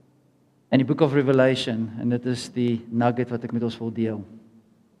In die Book of Revelation, en dit is die nugget wat ek met ons wil deel.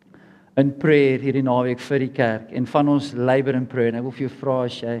 In prayer hierdie naweek vir die kerk, en van ons labor in prayer, en ek wil vir jou vra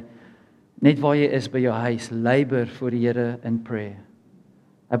as jy, net waar jy is by jou huis, labor voor die Here in prayer.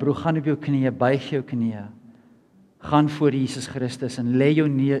 Ek bedoel, gaan op jou knieë, buig jou knieë, gaan voor Jesus Christus en lê jou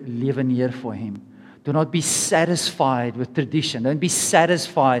lewe neer voor hom. Do not be satisfied with tradition. Don't be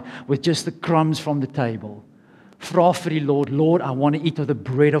satisfied with just the crumbs from the table. Vra vir die Lord, Lord, I want to eat of the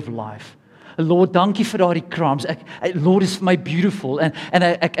bread of life. Lord, dankie vir daardie crumbs. Lord is vir my beautiful and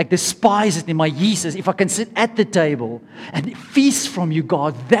ek despise it nie, maar Jesus, if I can sit at the table and feast from you,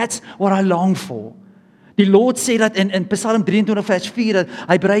 God, that's what I long for. Die Lord sê dat in Psalm 23 vers 4 dat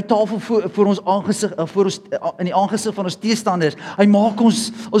hy berei tafel voor ons aangesig, in die aangesig van ons teestanders. Hy maak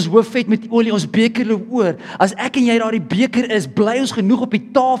ons hoof vet met olie, ons beker loop oor. As ek en jy daardie beker is, bly ons genoeg op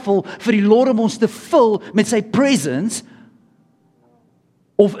die tafel vir die Lord om ons te vul met sy presence.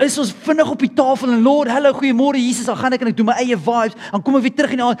 Of is ons vinnig op die tafel en Lord, hallo, goeiemôre Jesus, dan gaan ek en ek doen my eie vibes, dan kom ek weer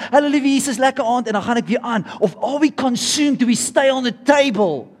terug in die aand, hallo liewe Jesus, lekker aand, en dan gaan ek weer aan. Of are we consumed? Do we stay on the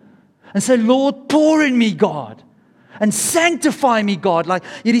table? And say, Lord, pour in me, God. And sanctify me, God. Like,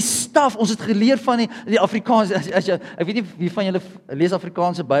 hierdie staf, ons het geleer van die Afrikaans, as jy, ek weet nie wie van julle lees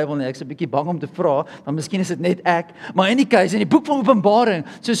Afrikaanse Bybel nie, ek is 'n bietjie bang om te vra, dan miskien is dit net ek, maar in die case, in die boek van Openbaring,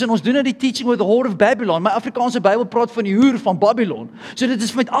 soos in ons doen die teaching with the whore of Babylon, my Afrikaanse Bybel praat van die hoer van Babylon, so dit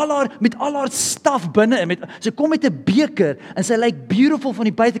is met al haar staf binne, sy kom met 'n beker, en sy lyk beautiful van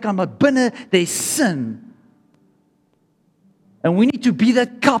die buitekant, maar binne, there's sin. And we need to be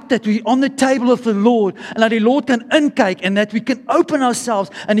that cup that we on the table of the Lord, and that the Lord can inkyk, and that we can open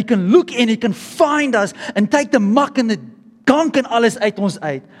ourselves, and He can look in, He can find us, and take the muck and the gunk en alles uit ons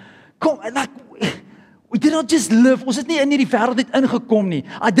uit. Kom, like, we did not just live, ons het nie in hierdie wêreld net ingekom nie.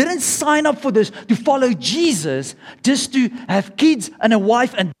 I didn't sign up for this, to follow Jesus, just to have kids and a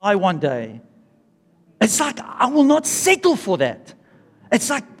wife and die one day. It's like, I will not settle for that.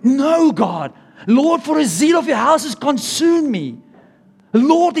 It's like, no God, Lord, for a zeal of your house has consumed me.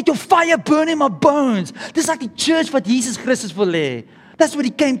 Lord, let your fire burn in my bones. Dis like die church wat Jesus Christus wil hê. That's what He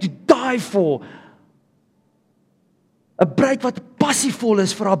came to die for. 'n bruid wat passievol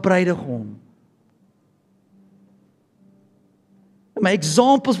is vir haar bruidegom. My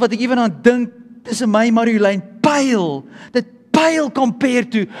examples wat ek ewen aan dink, tussen my en Marjolein, pyl. Dit pyl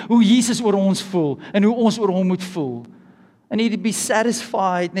compared to hoe Jesus oor ons voel, en hoe ons oor hom moet voel. And He to be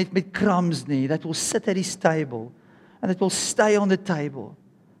satisfied net met crumbs nie, that will sit at His table, and that will stay on the table,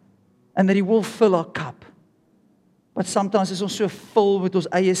 and that He will fill our cup. But sometimes is ons so vol met ons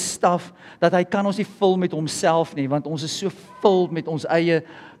eie staf, dat Hy kan ons nie vul met homself nie, want ons is so vol met ons eie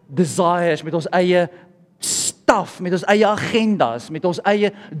desires, met ons eie staf, met ons eie agendas, met ons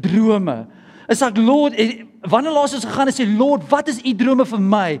eie drome. Is ek, Lord, wanneer laas ons gegaan en sê, Lord, wat is U drome vir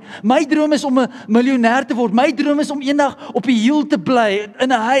my? My droom is om 'n miljonair te word. My droom is om eendag op die hiel te bly,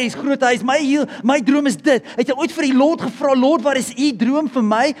 in 'n huis, groot huis. My droom is dit. Het jy ooit vir die Lord gevra, Lord, wat is U droom vir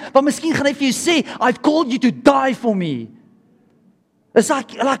my? Want miskien gaan hy vir jou sê, I've called you to die for me. Is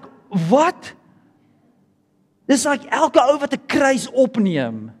ek, like, wat? Dis like elke ou wat 'n kruis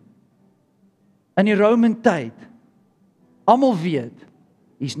opneem in die Roman tyd. Almal weet,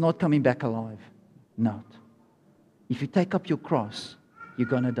 he's not coming back alive. Not. If you take up your cross, you're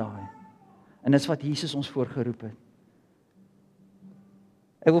gonna die. En dis wat Jesus ons voorgeroep het.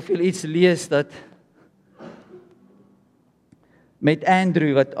 Ek wil vir julle iets lees dat met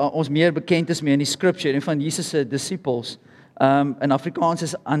Andrew, wat ons meer bekend is mee in die scripture, en van Jesus se disippels, in Afrikaans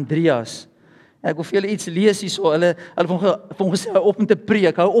is Andreas. Ek wil vir julle iets lees hierso. Hulle hom gesê, hou op om te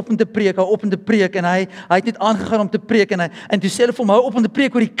preek, hou op om te preek, hou op om te preek, en hy het net aangegaan om te preek, en toe sê hulle vir hom, hou op om te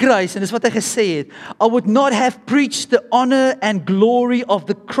preek oor die kruis, en dis wat hy gesê het, I would not have preached the honor and glory of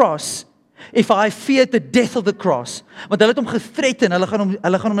the cross, if I feared the death of the cross. Want hulle het hom gethreaten, hulle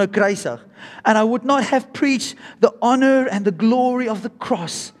gaan hom nou kruisig. And I would not have preached the honor and the glory of the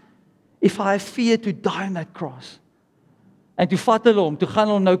cross, if I feared to die on that cross. En toe vat hulle hom, toe gaan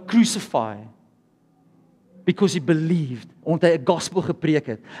hulle hom nou crucify, because he believed, omdat hy 'n gospel gepreek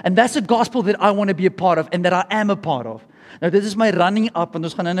het. And that's a gospel that I want to be a part of, and that I am a part of. Nou dit is my running up, en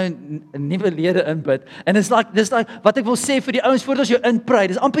ons gaan nou 'n nuwe lede inbid. En dis like wat ek wil sê vir die ouens voordat ons jou inprei,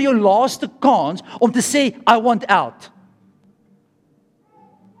 dis amper jou laaste kans om te sê, I want out.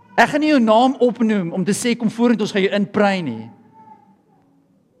 Ek gaan nie jou naam opnoem om te sê kom vorentoe, ons gaan jou inprei nie.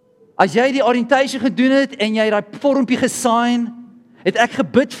 As jy die orientation gedoen het en jy daai vormpie gesign, het ek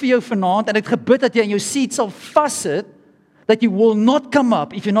gebid vir jou vanaand, en ek het gebid dat jy in jou seat sal vassit, that you will not come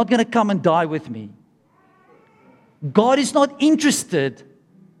up if you're not going to come and die with me. God is not interested.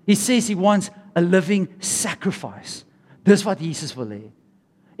 He says He wants a living sacrifice. Dis wat Jesus wil hê.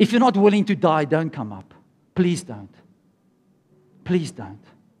 If you're not willing to die, don't come up. Please don't. Please don't.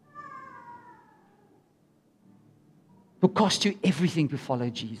 It will cost you everything to follow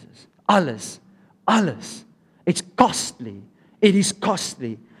Jesus. Alles. It's costly. It is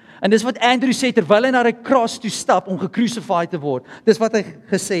costly. En dis wat Andrew sê terwyl hy na die kruis toe stap om gekrusified te word. Dis wat hy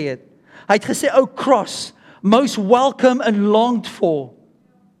gesê het. Hy het gesê, "O cross, most welcome and longed for.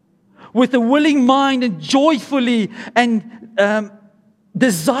 With a willing mind and joyfully and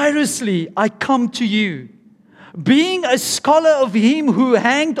desirously I come to you, being a scholar of him who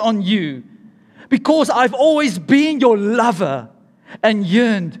hanged on you, because I've always been your lover and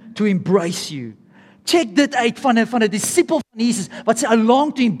yearned to embrace you." Check dit uit van 'n disipel van Jesus wat sê, "I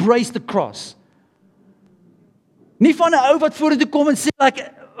long to embrace the cross." Nie van 'n ou wat vorentoe kom en sê,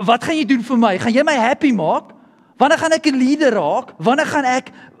 like, "Wat gaan jy doen vir my? Gaan jy my happy maak? Wanneer gaan ek 'n leader raak? Wanneer gaan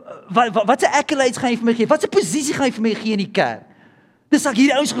ek wat 'n accolades gaan jy vir my gee? Wat 'n posisie gaan jy vir my gee in die kerk?" Dis ek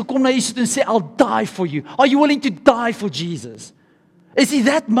hierdie ouens gekom na Jesus en sê, "I'll die for you." Are you willing to die for Jesus? Is he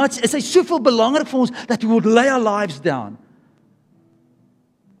that much? Is hy soveel belangrik vir ons that we would lay our lives down?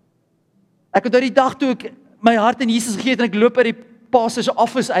 Ek onthou die dag toe ek my hart in Jesus gegee het en ek loop uit die pastor se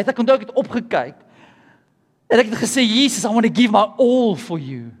office uit. Ek onthou ek het opgekyk. En ek het gesê, "Jesus, I want to give my all for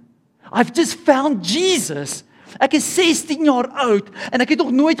you. I've just found Jesus." Ek is 16 jaar oud en ek het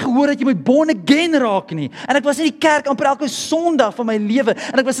nog nooit gehoor dat jy my born again raak nie. En ek was in die kerk amper elke Sondag van my lewe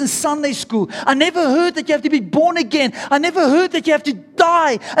en ek was in Sunday school. I never heard that you have to be born again. I never heard that you have to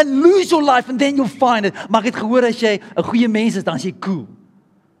die and lose your life and then you'll find it. Maar ek het gehoor as jy 'n goeie mens is, dan is jy cool.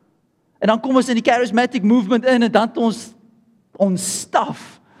 En dan kom ons in die charismatic movement in en dan het ons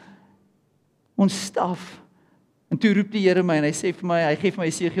staf. En toe roep die Here my en hy sê vir my, hy gee vir my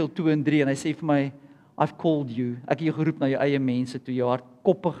Esegiel 2 en 3 en hy sê vir my, "I've called you." Ek het jou geroep na jou eie mense toe, jou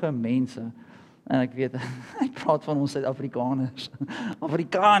hardkoppige mense. En ek weet, ek praat van ons Suid-Afrikaners.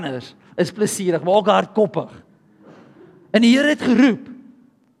 Afrikaners is plesierig, maar ook hardkoppig. En die Here het geroep.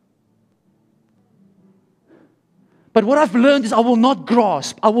 But what I've learned is I will not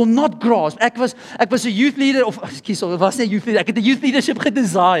grasp. Ek was 'n youth leader, of ek was nie 'n youth leader, ek het 'n youth leadership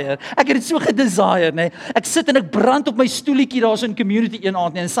gedesire. Ek het dit so gedesire, nê. Ek sit en ek brand op my stoelietjie daar so in community een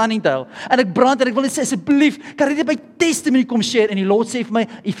aand in Sunningdale. En ek brand en ek wil net sê asseblief, kan jy dit by testimony kom share? En die Lord sê vir my,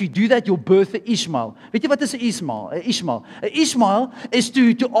 "If you do that, you'll birth an Ishmael." Weet jy wat is 'n Ishmael? 'n Ishmael. 'n Ishmael is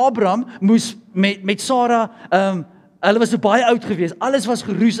toe Abraham moes met Sarah hulle was baie oud geweest. Alles was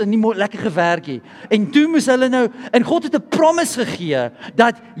geroes en nie lekker gewerk nie. En toe moes hulle nou, en God het 'n promise gegee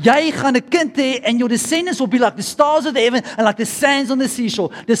dat jy gaan 'n kind hê en your descendants will be like the stars of the heaven and like the sands on the seashore.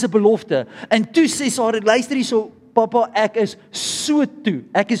 Dis 'n belofte. En toe sê Sarah, luister hierso, "Papa, ek is so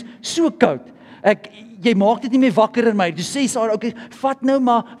koud. Jy maak dit nie meer wakker in my." Toe sê Sarah, "Okay, vat nou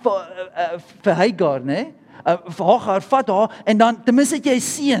maar vir Hagar, né? Vir Hagar, vat haar en dan ten minste het jy 'n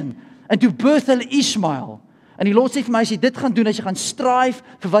seun." En toe birth hulle Ishmael. En die Lord sê vir my, as jy dit gaan doen, as jy gaan strive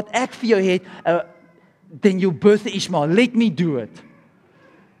vir wat ek vir jou het, then you birth Ishmael, let me do it.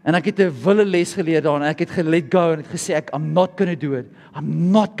 En ek het 'n wille les geleer daar, en ek het gelet go, en ek het gesê, I'm not going to do it.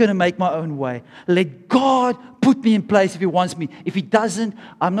 I'm not going to make my own way. Let God put me in place if He wants me. If He doesn't,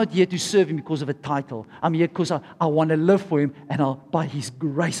 I'm not here to serve Him because of a title. I'm here because I want to live for Him, and by His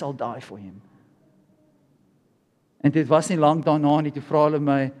grace, I'll die for Him. En dit was nie lank daarna nie, toe vra hulle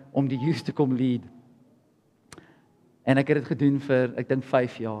my om die youth te kom lead. En ek het dit gedoen vir, ek dink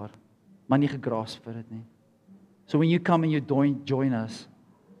 5 jaar, maar nie gegrasp vir dit nie. So when you come and you join us,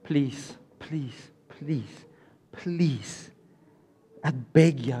 please, I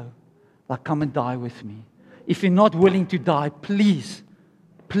beg you, like, come and die with me. If you're not willing to die, please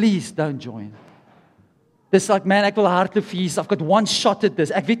don't join. Dis like, man, ek wil hardloop vir Jesus, I've got one shot at this.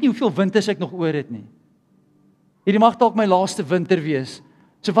 Ek weet nie hoeveel winters ek nog oor het nie. Hierdie mag dalk my laaste winter wees.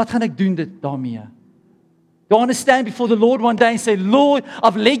 So wat gaan ek doen dit daarmee? Do I want to stand before the Lord one day and say, Lord,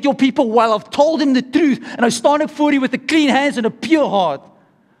 I've led your people well, I've told them the truth, and I stand before you with a clean hands and a pure heart?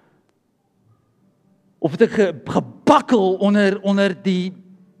 Of het ek gebakkel onder die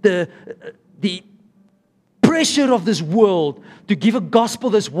pressure of this world to give a gospel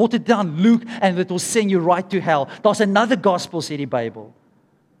that's watered down, Luke, and that will send you right to hell. Daar's another gospel, sê die Bybel.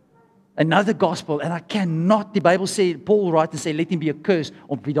 Another gospel, and I cannot, die Bybel sê, Paul write and say, let him be a curse,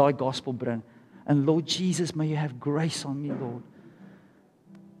 op wie daai gospel bring. And Lord Jesus, may you have grace on me, Lord.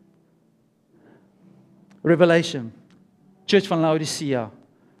 Revelation, Church van Laodicea.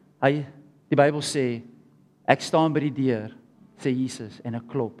 Die Bybel sê, ek staan by die deur, sê Jesus, en ek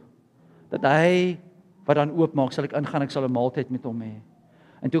klop. Dat hy wat dan oopmaak, sal ek ingaan, ek sal 'n maaltyd met hom hê.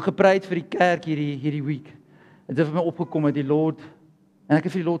 En toe gepreek vir die kerk hierdie week, het dit vir my opgekom met die Lord, en ek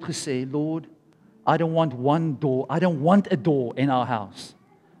het vir die Lord gesê, Lord, I don't want a door in our house.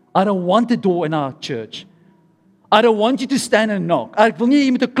 I don't want a door in our church. I don't want you to stand and knock. Ek wil nie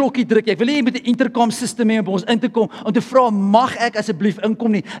jy moet 'n klokkie druk nie. Ek wil nie jy moet 'n intercom system hê om by ons in te kom om te vra, mag ek asseblief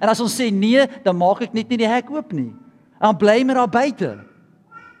inkom nie? En as ons sê nee, dan maak ek net nie die hek oop nie. En dan bly my daar buite.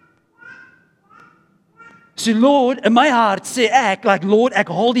 So Lord, in my hart sê ek, like Lord, ek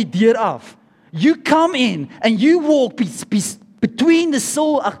haal die deur af. You come in and you walk between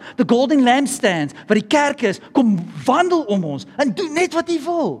the golden lampstands, wat die kerk is, kom wandel om ons en doen net wat jy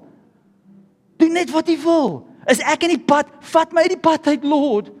wil. Doen net wat jy wil. Is ek in die pad, vat my uit die pad uit,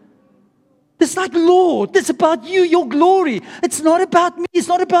 Lord. It's like, Lord, it's about you, your glory. It's not about me, it's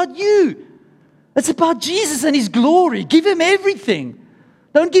not about you. It's about Jesus and His glory. Give Him everything.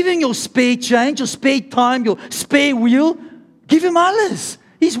 Don't give Him your spare change, your spare time, your spare wheel. Give Him alles.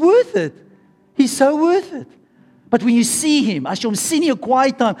 He's worth it. He's so worth it. But when you see Him, as jy hom sien in jou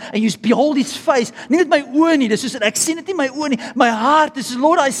quiet time, and you behold His face, nie net my oë nie, dis soos ek sien dit nie my oë nie, my hart is,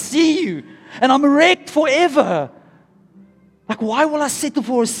 Lord, I see you. And I'm wrecked forever. Like, why will I settle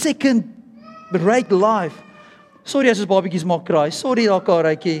for a second-rate life? Sorry as ons babatjies maak kraai. Sorry daar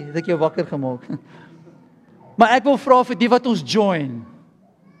Karatjie, het ek jou wakker gemaak. Maar ek wil vra vir die wat ons join,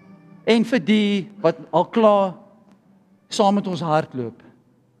 en vir die wat al klaar saam met ons hardloop,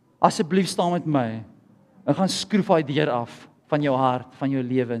 asseblief staan met my, en gaan skroef daai deur af, van jou hart, van jou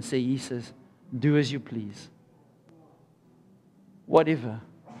lewe, en sê, Jesus, do as you please. Whatever.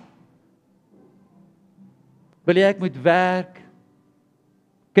 Wil jy ek moet werk,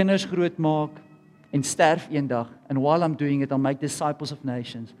 kinders grootmaak, en sterf eendag, and while I'm doing it, I'll make disciples of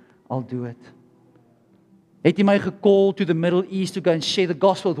nations, I'll do it. Het jy my gecall to the Middle East to go and share the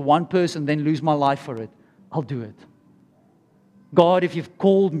gospel with one person, then lose my life for it, I'll do it. God, if you've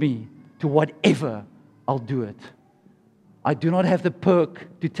called me to whatever, I'll do it. I do not have the perk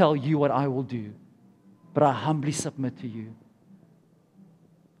to tell you what I will do, but I humbly submit to you.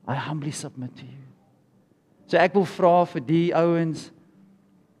 I humbly submit to you. So ek wil vra vir die ouens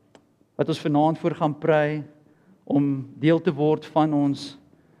wat ons vanaand voor gaan pray om deel te word van ons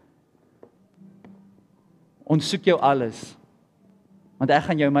soek jou alles, want ek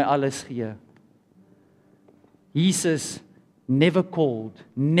gaan jou my alles gee. Jesus never called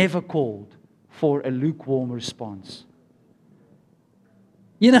for a lukewarm response.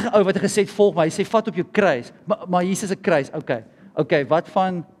 Enige ou wat gesê het volg my, hy sê vat op jou kruis, maar Jesus se kruis, okay, wat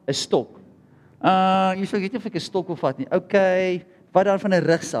van 'n stok? Jy sê weet nie of ek 'n stok wil vat nie. Okay, wat dan van 'n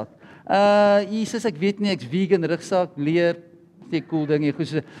rugsak? Jesus, ek weet nie, ek's vegan, rugsak, leer, die cool dinge, goed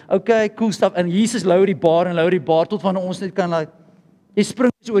so. Okay, cool stuff. En Jesus lou die bar tot wanneer ons net kan like, jy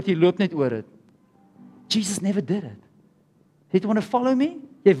spring so oor, jy loop net oor dit. Jesus never did it. You want to follow me?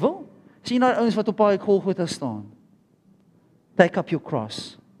 Jy wil? Sien nou ouens wat op daai Golgotha staan. Take up your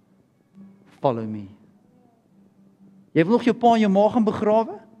cross. Follow me. Jy wil nog jou pa en jou ma gaan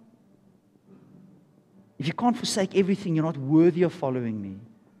begrawe? If you can't forsake everything, you're not worthy of following me.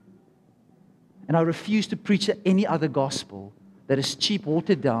 And I refuse to preach any other gospel that is cheap,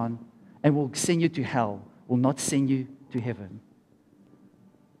 watered down, and will send you to hell, will not send you to heaven.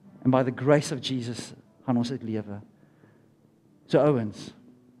 And by the grace of Jesus, gaan ons dit lewe. So ouens,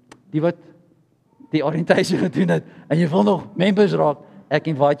 die wat die oriëntasie gedoen het, en jy wil nog members raak, ek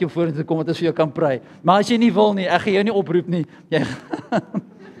invite jou vorentoe kom, want ons vir jou kan pray. Maar as jy nie wil nie, ek gaan jou nie oproep nie. Jy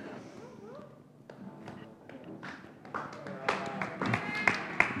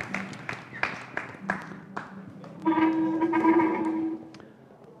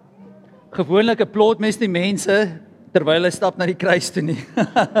Gewoonlik applaud mens die mense terwyl hulle stap na die kruis toe nie.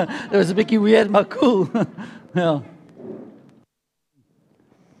 Dit was 'n bietjie weird, maar cool. Ja.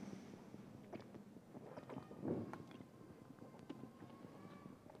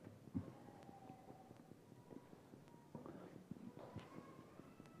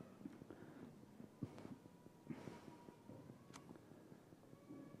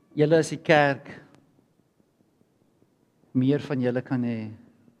 Julle as die kerk meer van julle kan hê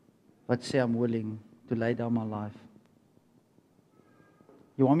wat sê I'm willing to lay down my life.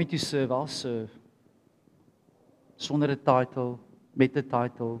 You want me to serve, I'll serve. Sonder 'n title, met 'n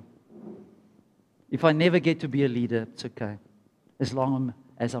title. If I never get to be a leader, it's okay. As long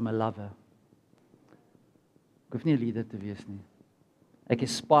as I'm a lover. Ek hoef nie 'n leader te wees nie. Ek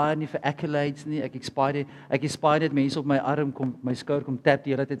aspire nie vir accolades nie, ek aspire net mense op my arm kom, my skouer kom tap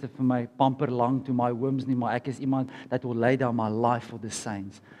die hele tyd vir my pamper lang to my whims nie, maar ek is iemand that will lay down my life for the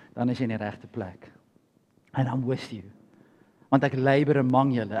saints. Dan is jy in die regte plek. And I'm with you. Want ek labour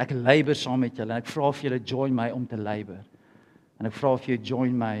among julle, ek labour saam met julle, en ek vra vir julle join my om te labour. En ek vra vir jou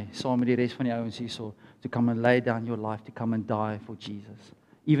join my, saam met die res van die ouens hierso, to come and lay down your life, to come and die for Jesus.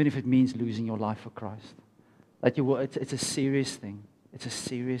 Even if it means losing your life for Christ. That you will, it's a serious thing. It's a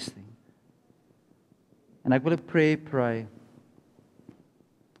serious thing. En ek wil 'n prayer pray.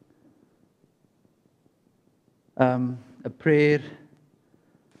 'n prayer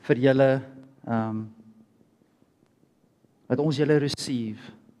vir julle dat ons julle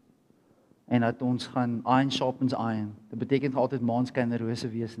receive en dat ons gaan iron sharpens iron. Dit beteken altyd maanskyne rose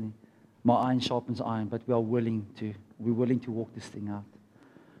wees nie, maar iron sharpens iron, but we're willing to walk this thing out.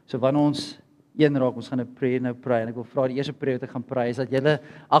 So wanneer ons een raak, ons gaan 'n prayer nou pray en ek wil vra die eerste prayer wat ek gaan pray is dat julle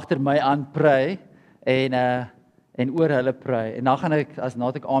agter my aan pray en oor hulle pray. En dan gaan ek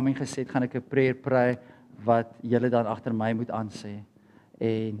nadat ek amen gesê het, gaan ek 'n prayer pray wat julle dan agter my moet aansê.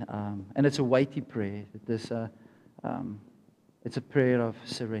 And it's a weighty prayer. It is it's a prayer of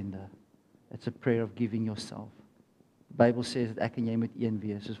surrender. It's a prayer of giving yourself. Die Bybel sê dat ek en jy moet een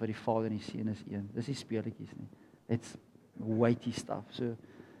wees, soos wat die Vader en die Seun is een. Dis nie speletjies nie. It's weighty stuff. So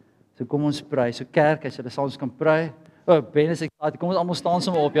kom ons pray. So kerk, as julle saans kan pray. Ben is excited. Kom ons almal staan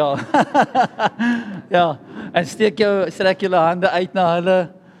sommer op, ja. Ja, en strek julle hande uit na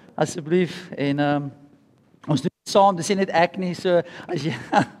hulle asseblief en ons doen dit saam. Dis nie net ek nie, so as jy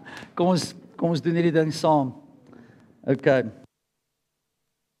kom ons doen hierdie ding saam. Okay.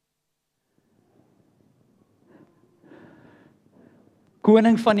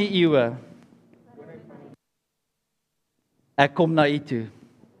 Koning van die eeue. Ek kom na u toe.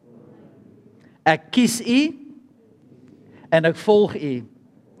 Ek kies u en ek volg u.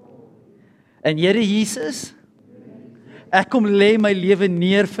 En Here Jesus, ek kom lê my lewe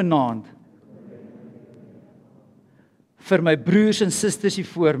neer vanaand vir my broers en susters hier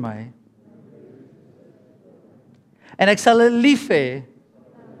voor my. En ek sal hulle lief hê.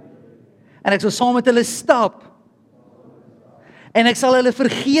 En ek sal saam met hulle stap. En ek sal hulle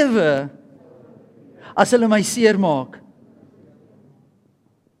vergewe as hulle my seermaak.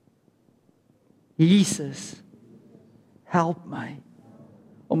 Jesus, help my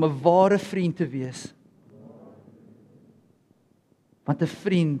om 'n ware vriend te wees. Want 'n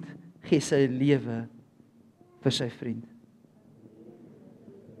vriend gee sy lewe vir sy vriend.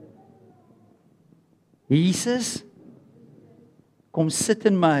 Jesus, kom sit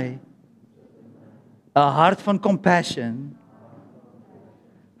in my 'n hart van compassion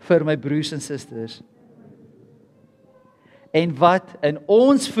vir my broers en susters. En wat in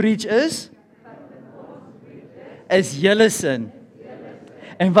ons fridge is julle sin.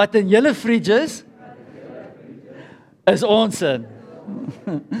 En wat in julle fridge is ons sin.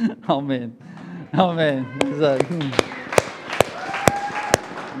 Amen. Amen.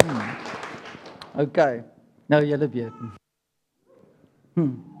 Okay. Nou julle weet.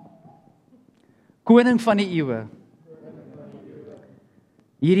 Koning van die eeue.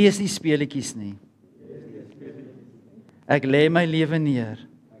 Hierdie is nie speletjies nie. Ek lê my lewe neer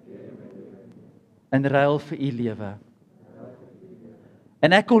in ruil vir u lewe.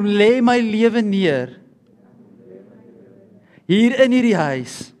 En ek kon lê my lewe neer hier in hierdie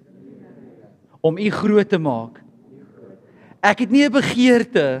huis om u groot te maak. Ek het nie 'n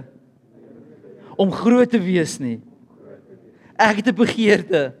begeerte om groot te wees nie. Ek het 'n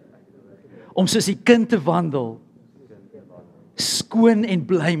begeerte om soos die kind te wandel, skoon en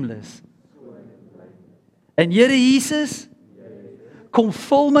blameless. En Here Jesus, kom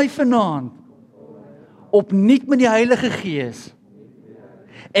vul my vanaand opnuut met die Heilige Gees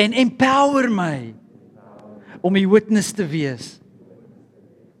en empower my om 'n witness te wees.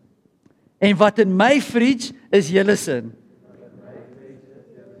 En wat in my fridge is julle sin.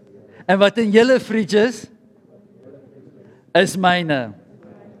 En wat in julle fridge is myne.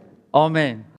 Amen.